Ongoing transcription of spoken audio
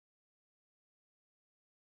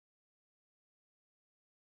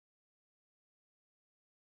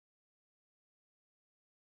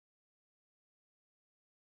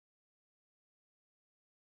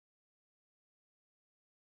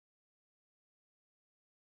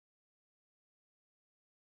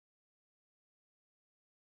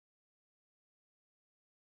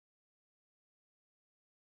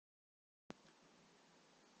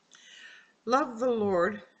Love the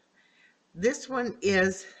Lord. This one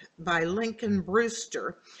is by Lincoln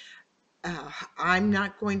Brewster. I'm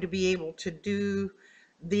not going to be able to do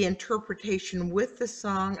the interpretation with the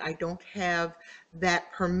song. I don't have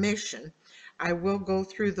that permission. I will go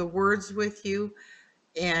through the words with you,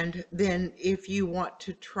 and then if you want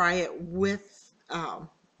to try it with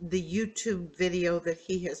the YouTube video that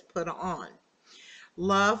he has put on.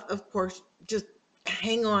 Love, of course, just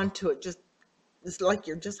hang on to it. Just it's like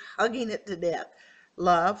you're just hugging it to death.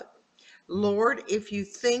 Love. Lord, if you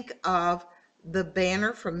think of the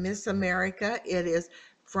banner from Miss America, it is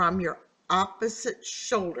from your opposite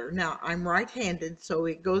shoulder. Now, I'm right-handed, so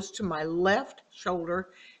it goes to my left shoulder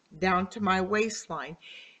down to my waistline.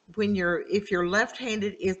 If you're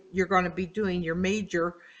left-handed, you're going to be doing your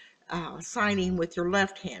major signing with your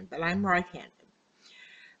left hand, but I'm right-handed.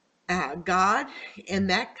 God, and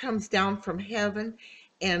that comes down from heaven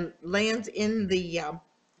and lands in the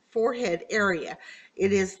forehead area.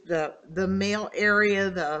 It is the male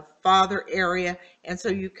area, the father area, and so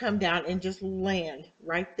you come down and just land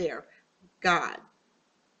right there. God.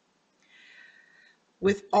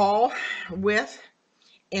 With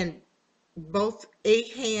and both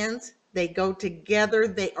hands, they go together.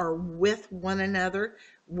 They are with one another,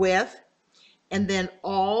 with, and then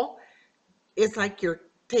all. It's like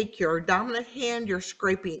take your dominant hand, you're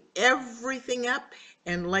scraping everything up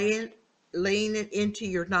and laying it into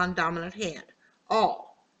your non-dominant hand,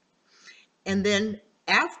 all. And then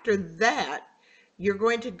after that, you're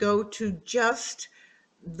going to go to just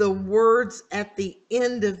the words at the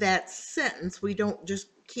end of that sentence. We don't just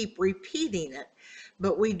keep repeating it,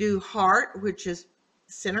 but we do heart, which is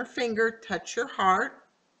center finger, touch your heart.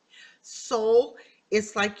 Soul,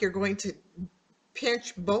 it's like you're going to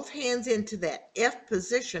pinch both hands into that F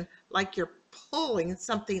position like you're pulling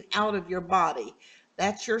something out of your body.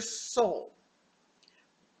 That's your soul.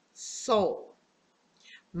 Soul.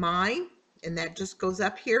 Mind, and that just goes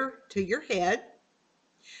up here to your head.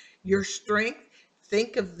 Your strength,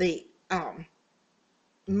 think of the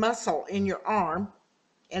muscle in your arm,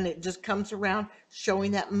 and it just comes around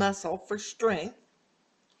showing that muscle for strength.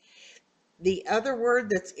 The other word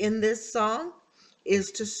that's in this song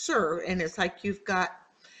is to serve, and it's like you've got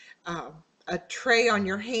a tray on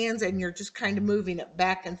your hands and you're just kind of moving it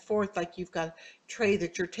back and forth like you've got a tray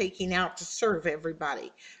that you're taking out to serve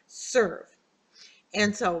everybody. Serve.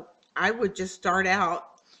 And so I would just start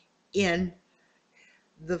out in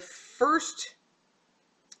the first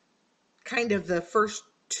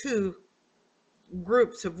two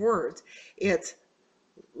groups of words. It's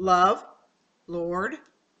love, Lord,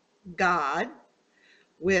 God,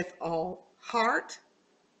 with all heart,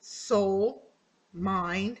 soul,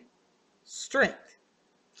 mind, strength.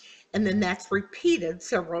 And then that's repeated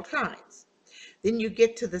several times. Then you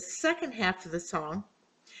get to the second half of the song,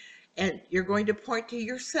 and you're going to point to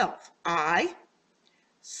yourself. I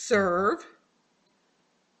serve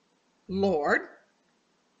Lord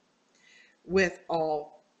with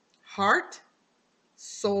all heart,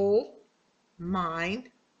 soul, mind,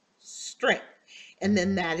 strength. And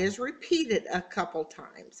then that is repeated a couple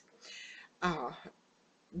times.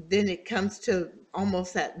 Then it comes to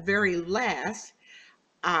almost that very last.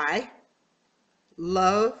 I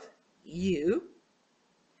love you.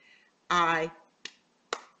 I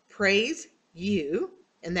praise you.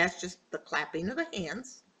 And that's just the clapping of the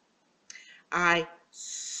hands. I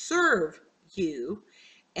serve you.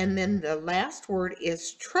 And then the last word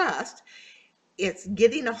is trust. It's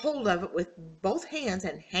getting a hold of it with both hands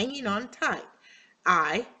and hanging on tight.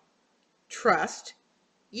 I trust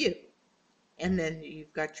you. And then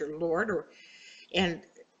you've got your Lord. And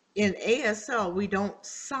in ASL, we don't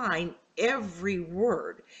sign every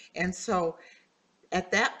word. And so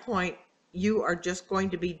at that point, you are just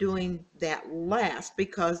going to be doing that last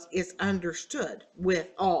because it's understood with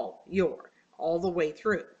all the way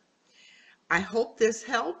through. I hope this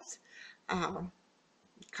helps.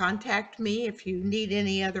 Contact me if you need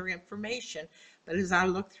any other information. But as I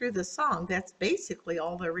look through the song, that's basically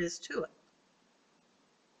all there is to it.